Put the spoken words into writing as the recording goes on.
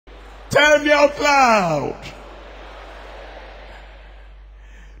Tell me out loud.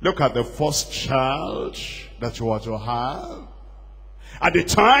 Look at the first child that you were to have. At the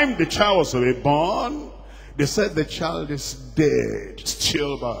time the child was to be born, they said the child is dead,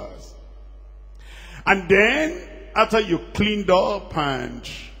 stillbirth. And then, after you cleaned up and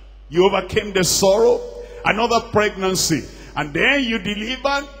you overcame the sorrow, another pregnancy, and then you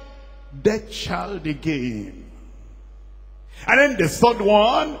delivered that child again. And then the third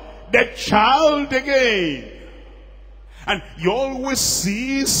one, that child again. And you always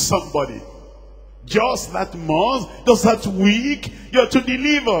see somebody, just that month, just that week, you're to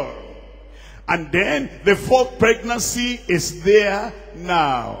deliver. And then the fourth pregnancy is there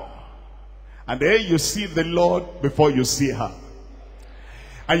now. And then you see the Lord before you see her.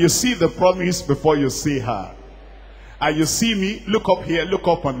 And you see the promise before you see her. And you see me, look up here, look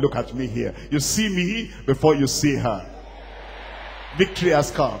up and look at me here. You see me before you see her. Victory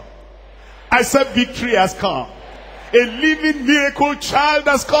has come. I said victory has come. A living miracle child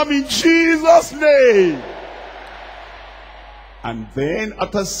has come in Jesus' name. And then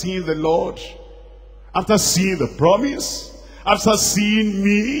after seeing the Lord, after seeing the promise, after seeing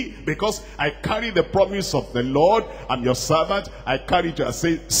me, because I carry the promise of the Lord, I'm your servant, I carry it and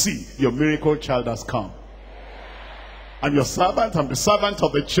say, see, your miracle child has come. I'm your servant, I'm the servant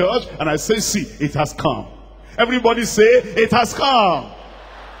of the church, and I say, see, it has come. Everybody say, it has come.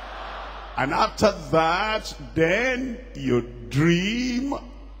 And after that, then you dream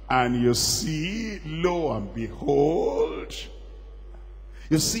and you see, lo and behold,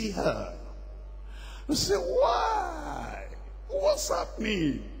 you see her. You say, why? What's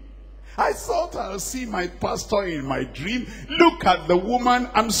happening? I thought I'll see my pastor in my dream. Look at the woman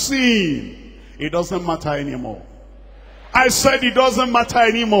I'm seeing. It doesn't matter anymore. I said it doesn't matter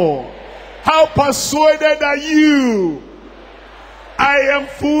anymore. How persuaded are you? I am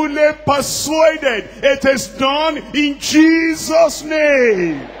fully persuaded. It is done in Jesus'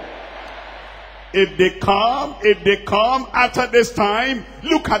 name. If they come after this time,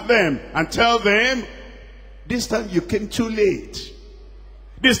 look at them and tell them, this time you came too late.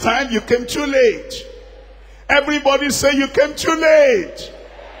 This time you came too late. Everybody say you came too late.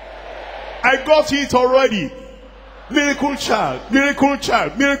 I got it already. Miracle child, miracle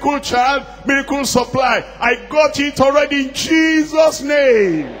child, miracle child, miracle supply. I got it already in Jesus'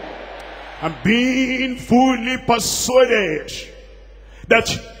 name. I'm being fully persuaded that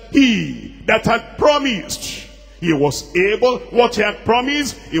he that had promised, he was able, what he had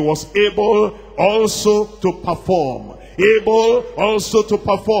promised, he was able also to perform. Able also to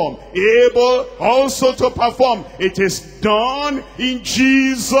perform. Able also to perform. It is done in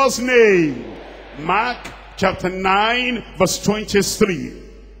Jesus' name. Mark chapter 9 verse 23.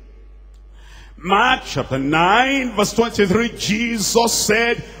 Mark chapter 9 verse 23. Jesus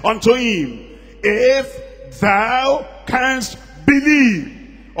said unto him, if thou canst believe,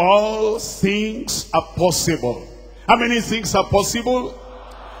 all things are possible. How many things are possible?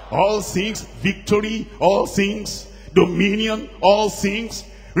 All things. Victory, all things. Dominion, all things.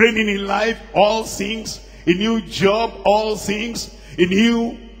 Reigning in life, all things. A new job, all things. A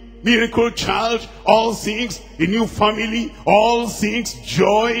new miracle child, all things. A new family, all things.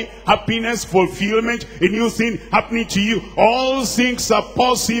 Joy, happiness, fulfillment, a new thing happening to you. All things are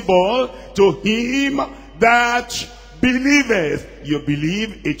possible to him that believeth. You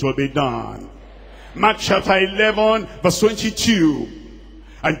believe, it will be done. Mark chapter 11 verse 22.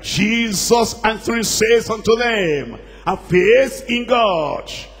 And Jesus answering says unto them, have faith in God,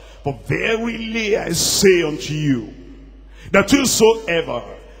 for verily I say unto you, that whosoever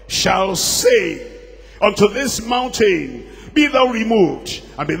shall say unto this mountain, be thou removed,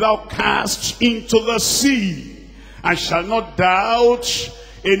 and be thou cast into the sea, and shall not doubt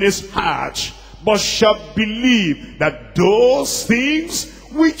in his heart, but shall believe that those things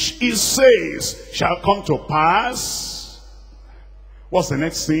which he says shall come to pass. What's the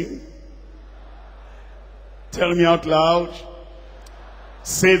next thing? Tell me out loud.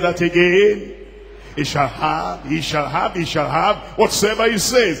 Say that again. He shall have, he shall have, he shall have whatsoever he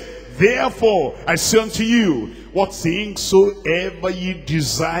says. Therefore I say unto you, what things soever ye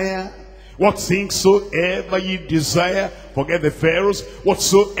desire, what things soever ye desire, forget the Pharaohs,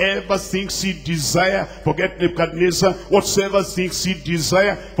 whatsoever things ye desire, forget Nebuchadnezzar, whatsoever things ye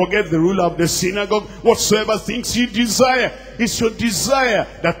desire, forget the ruler of the synagogue, whatsoever things ye desire. It's your desire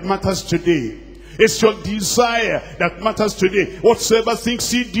that matters today. It's your desire that matters today. Whatsoever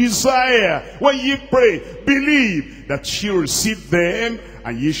things ye desire, when ye pray, believe that ye receive them,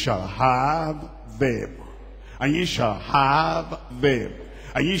 and ye shall have them. And ye shall have them.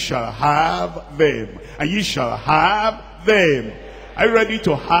 And ye shall have them. And ye shall have them. Are you ready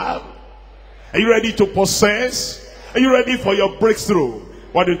to have? Are you ready to possess? Are you ready for your breakthrough?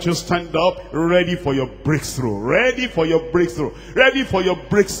 Why don't you stand up, ready for your breakthrough, ready for your breakthrough, ready for your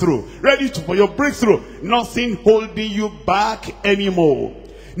breakthrough, for your breakthrough. Nothing holding you back anymore.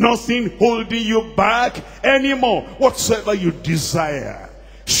 Nothing holding you back anymore. Whatsoever you desire,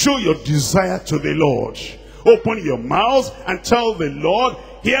 show your desire to the Lord. Open your mouth and tell the Lord,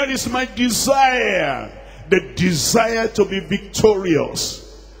 here is my desire. The desire to be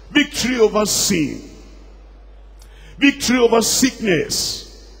victorious. Victory over sin. Victory over sickness.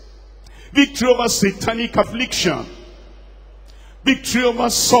 Victory over satanic affliction. Victory over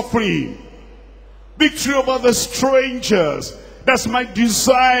suffering. Victory over the strangers. That's my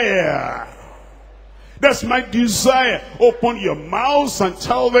desire. That's my desire. Open your mouth and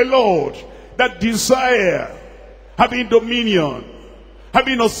tell the Lord that desire. Having dominion.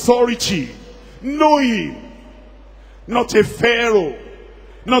 Having authority. Knowing. Not a Pharaoh.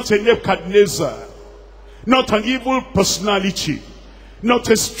 Not a Nebuchadnezzar. Not an evil personality. Not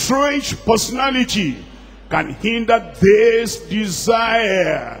a strange personality can hinder this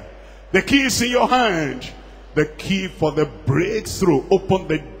desire. The key is in your hand. The key for the breakthrough. Open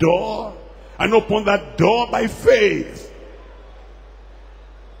the door, and open that door by faith.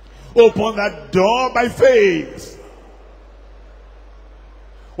 Open that door by faith.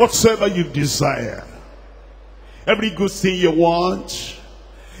 Whatsoever you desire, every good thing you want,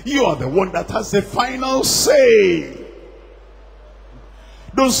 you are the one that has the final say.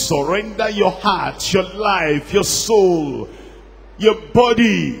 Don't surrender your heart, your life, your soul, your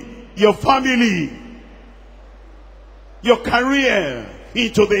body, your family, your career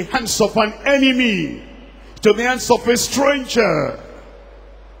into the hands of an enemy, to the hands of a stranger.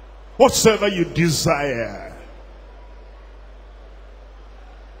 Whatsoever you desire.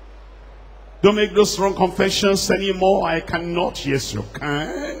 Don't make those wrong confessions anymore. I cannot. Yes, you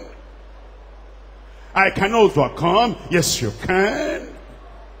can. I cannot overcome. Yes, you can.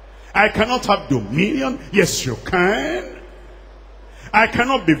 I cannot have dominion. Yes, you can. I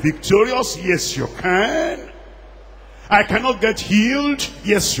cannot be victorious. Yes, you can. I cannot get healed.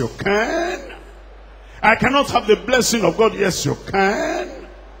 Yes, you can. I cannot have the blessing of God. Yes, you can.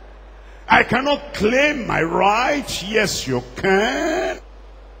 I cannot claim my right. Yes, you can.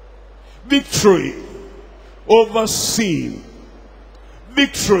 Victory over sin.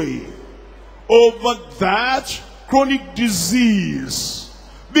 Victory over that chronic disease.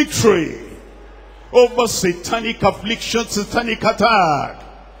 Victory over satanic affliction, satanic attack.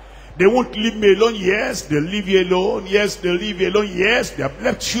 They won't leave me alone. Yes, they'll leave you alone. Yes, they'll leave you alone. Yes, they have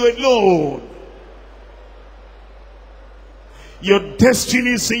left you alone. Your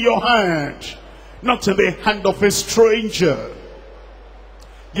destiny is in your hand, not in the hand of a stranger.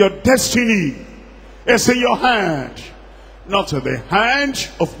 Your destiny is in your hand, not in the hand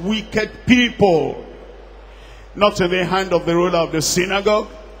of wicked people, not in the hand of the ruler of the synagogue.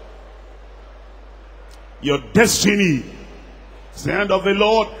 Your destiny is in the hand of the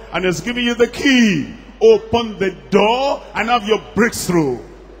Lord, and He's giving you the key. Open the door and have your breakthrough.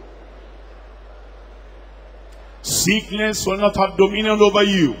 Sickness will not have dominion over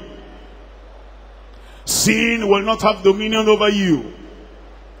you. Sin will not have dominion over you.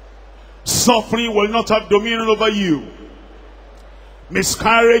 Suffering will not have dominion over you.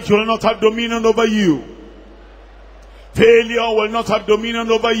 Miscarriage will not have dominion over you. Failure will not have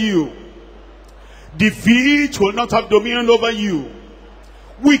dominion over you. Defeat will not have dominion over you.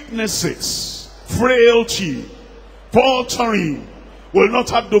 Weaknesses, frailty, faltering will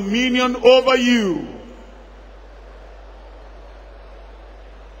not have dominion over you.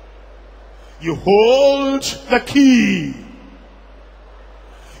 You hold the key.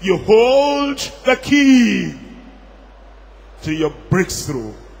 You hold the key to your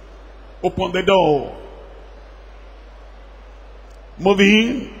breakthrough. Open the door. Move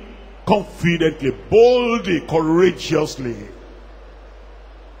in confidently, boldly, courageously.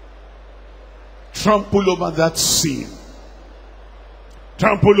 Trample over that sin.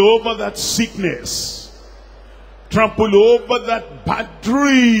 Trample over that sickness. Trample over that bad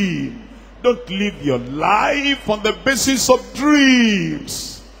dream. Don't live your life on the basis of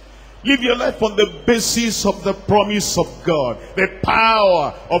dreams. Live your life on the basis of the promise of God, the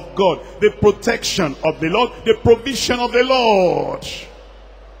power of God, the protection of the Lord, the provision of the Lord.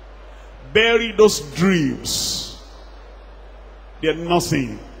 Bury those dreams. They're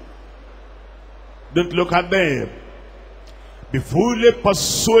nothing. Don't look at them. Be fully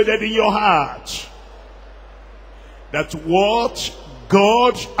persuaded in your heart that what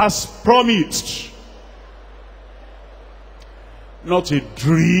God has promised, not a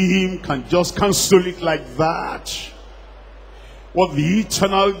dream can just cancel it like that. What the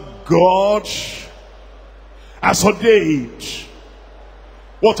eternal God has ordained.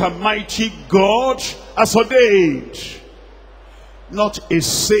 What a mighty God has ordained. Not a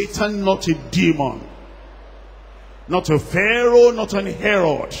Satan, not a demon. Not a Pharaoh, not an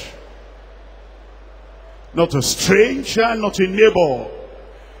Herod. Not a stranger, not a neighbor.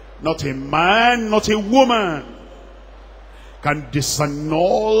 Not a man, not a woman can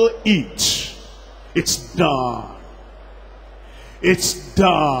disannul it. It's done. It's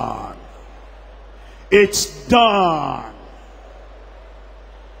done. It's done.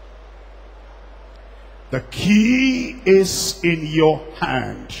 The key is in your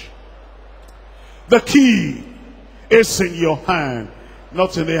hand. The key is in your hand.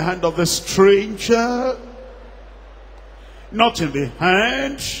 Not in the hand of the stranger. Not in the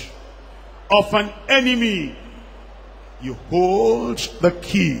hand of an enemy. You hold the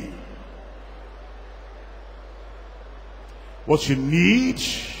key. What you need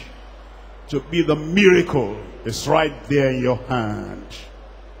to be the miracle is right there in your hand.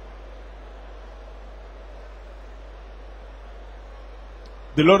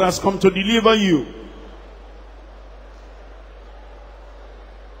 The Lord has come to deliver you.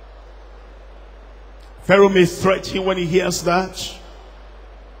 Pharaoh may threaten when he hears that.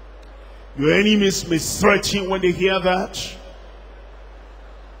 Your enemies may threaten when they hear that.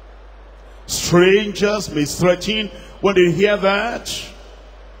 Strangers may threaten when they hear that.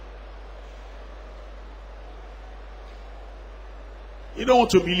 You don't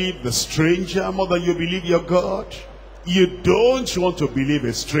want to believe the stranger more than you believe your God. You don't want to believe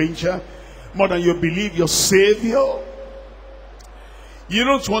a stranger more than you believe your Savior. You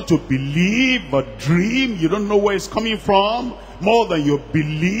don't want to believe a dream you don't know where it's coming from more than you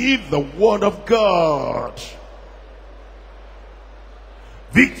believe the Word of God.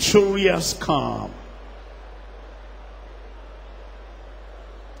 Victory has come.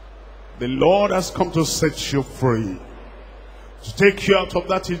 The Lord has come to set you free, to take you out of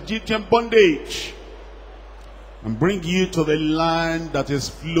that Egyptian bondage and bring you to the land that is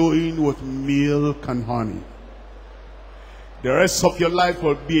flowing with milk and honey. The rest of your life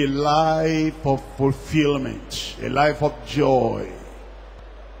will be a life of fulfillment, a life of joy.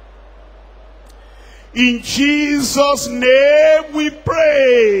 In Jesus' name we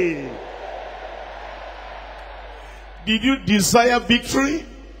pray. Did you desire victory?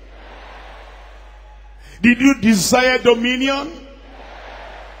 Did you desire dominion?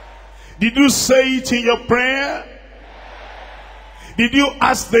 Did you say it in your prayer? Did you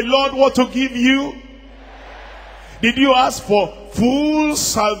ask the Lord what to give you? Did you ask for full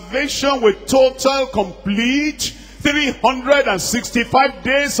salvation with total, complete, 365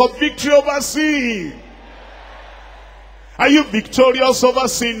 days of victory over sin? Are you victorious over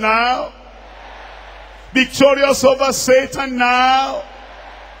sin now? Victorious over Satan now?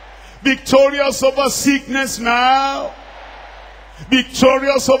 Victorious over sickness now?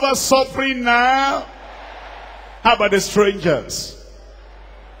 Victorious over suffering now? How about the strangers?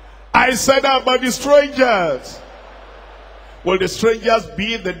 I said, how about the strangers? Will the strangers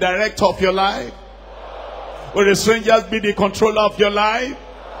be the director of your life? Will the strangers be the controller of your life?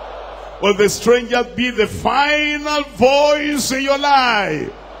 Will the strangers be the final voice in your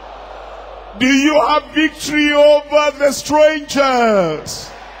life? Do you have victory over the strangers?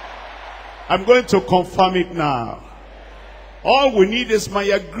 I'm going to confirm it now. All we need is my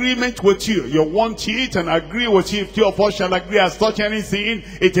agreement with you. You want it and agree with you. If two of us shall agree as touch anything,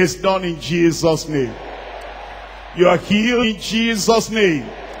 it is done in Jesus' name. You are healed in Jesus' name.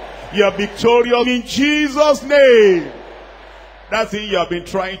 You are victorious in Jesus' name. That thing you have been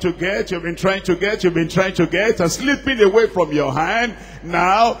trying to get, you've been trying to get, and slipping away from your hand,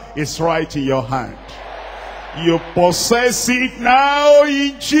 now it's right in your hand. You possess it now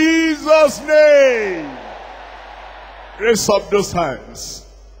in Jesus' name. Raise up those hands.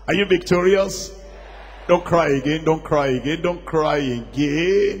 Are you victorious? Don't cry again, don't cry again, don't cry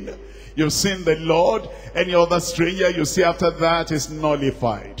again. You've seen the Lord. Any other stranger you see after that is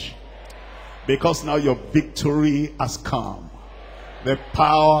nullified. Because now your victory has come. The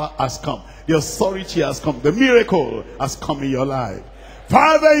power has come. The authority has come. The miracle has come in your life.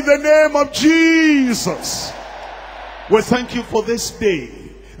 Father, in the name of Jesus, we thank you for this day.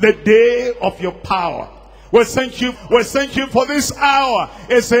 The day of your power. We thank you for this hour.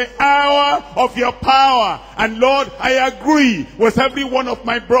 It's an hour of your power. And Lord, I agree with every one of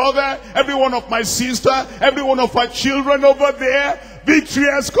my brother, every one of my sister, every one of our children over there. Victory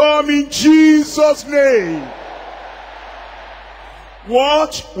has come in Jesus' name.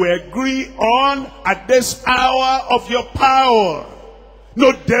 What we agree on at this hour of your power,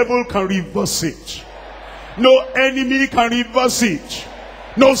 no devil can reverse it. No enemy can reverse it.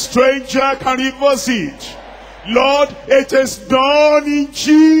 No stranger can reverse it. Lord, it is done in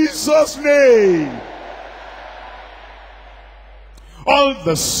Jesus' name. All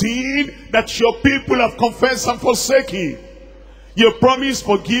the sin that your people have confessed and forsaken, you promise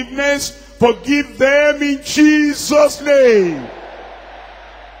forgiveness, forgive them in Jesus' name.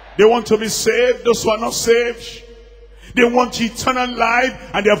 They want to be saved, those who are not saved. They want eternal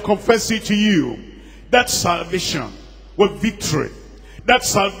life, and they have confessed it to you. That salvation with victory. That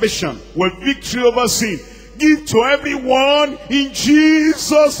salvation with victory over sin. Give to everyone in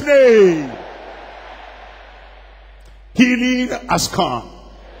Jesus' name. Healing has come.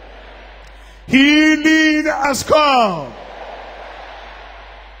 Healing has come.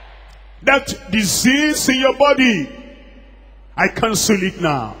 That disease in your body, I cancel it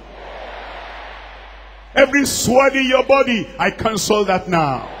now. Every sword in your body, I cancel that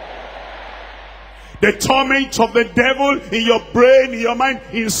now. The torment of the devil in your brain, in your mind,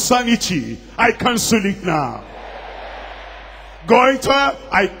 insanity, I cancel it now. Goiter,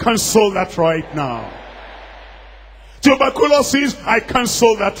 I cancel that right now. Tuberculosis, I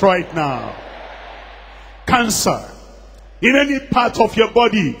cancel that right now. Cancer, in any part of your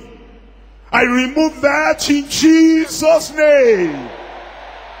body, I remove that in Jesus' name.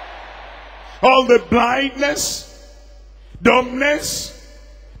 All the blindness, dumbness,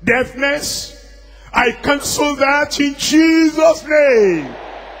 deafness, I cancel that in Jesus' name.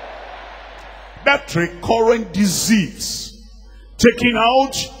 That recurrent disease, taking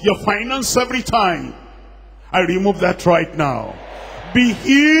out your finance every time, I remove that right now. Be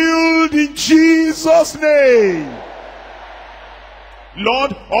healed in Jesus' name.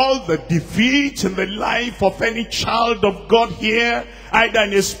 Lord, all the defeat in the life of any child of God here, either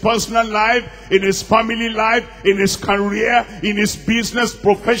in his personal life, in his family life, in his career, in his business,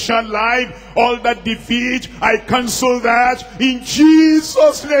 professional life, all that defeat, I cancel that in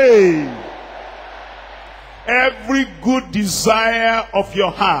Jesus' name. Every good desire of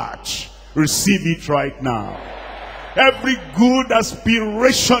your heart, receive it right now. Every good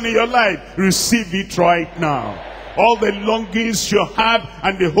aspiration in your life, receive it right now. All the longings you have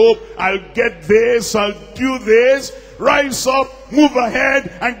and the hope, I'll get this, I'll do this, rise up, move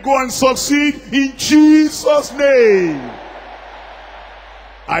ahead, and go and succeed in Jesus' name.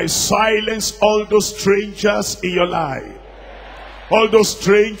 I silence all those strangers in your life, all those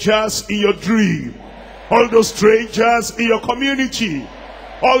strangers in your dream, all those strangers in your community,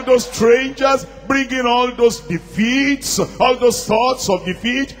 all those strangers bringing all those defeats, all those thoughts of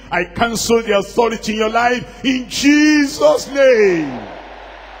defeat. I cancel the authority in your life in Jesus' name.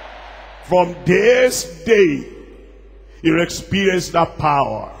 From this day, you experience that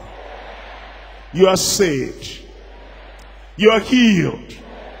power. You are saved. You are healed.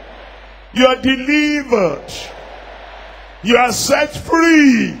 You are delivered. You are set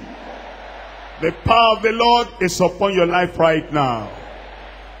free. The power of the Lord is upon your life right now.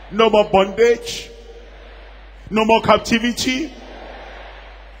 No more bondage. No more captivity.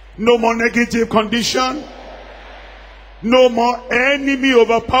 No more negative condition. No more enemy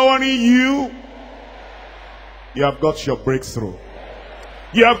overpowering you. You have got your breakthrough.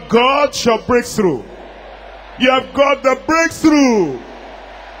 You have got your breakthrough. You have got the breakthrough.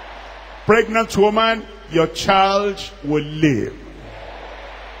 Pregnant woman, your child will live.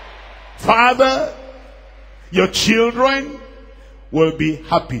 Father, your children will be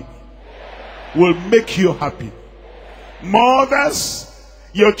happy, will make you happy. Mothers,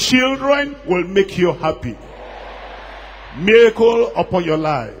 your children will make you happy. Miracle upon your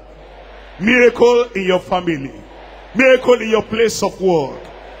life. Miracle in your family. Miracle in your place of work.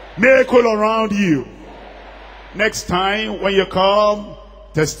 Miracle around you. Next time when you come,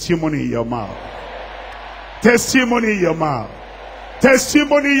 testimony in your mouth. Testimony in your mouth.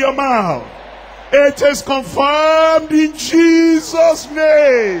 Testimony in your mouth. It is confirmed in Jesus'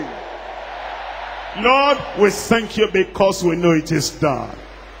 name. Lord, we thank you because we know it is done.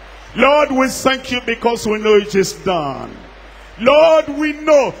 Lord, we thank you because we know it is done. Lord, we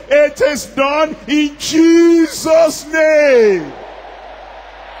know it is done in Jesus' name.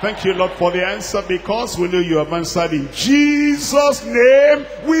 Thank you, Lord, for the answer, because we know you have answered. In Jesus' name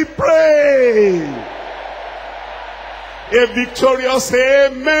we pray. A victorious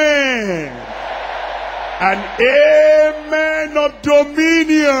amen. An amen of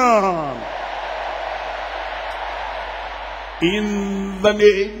dominion. In the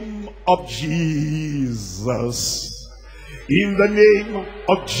name of Jesus. In the name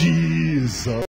of Jesus.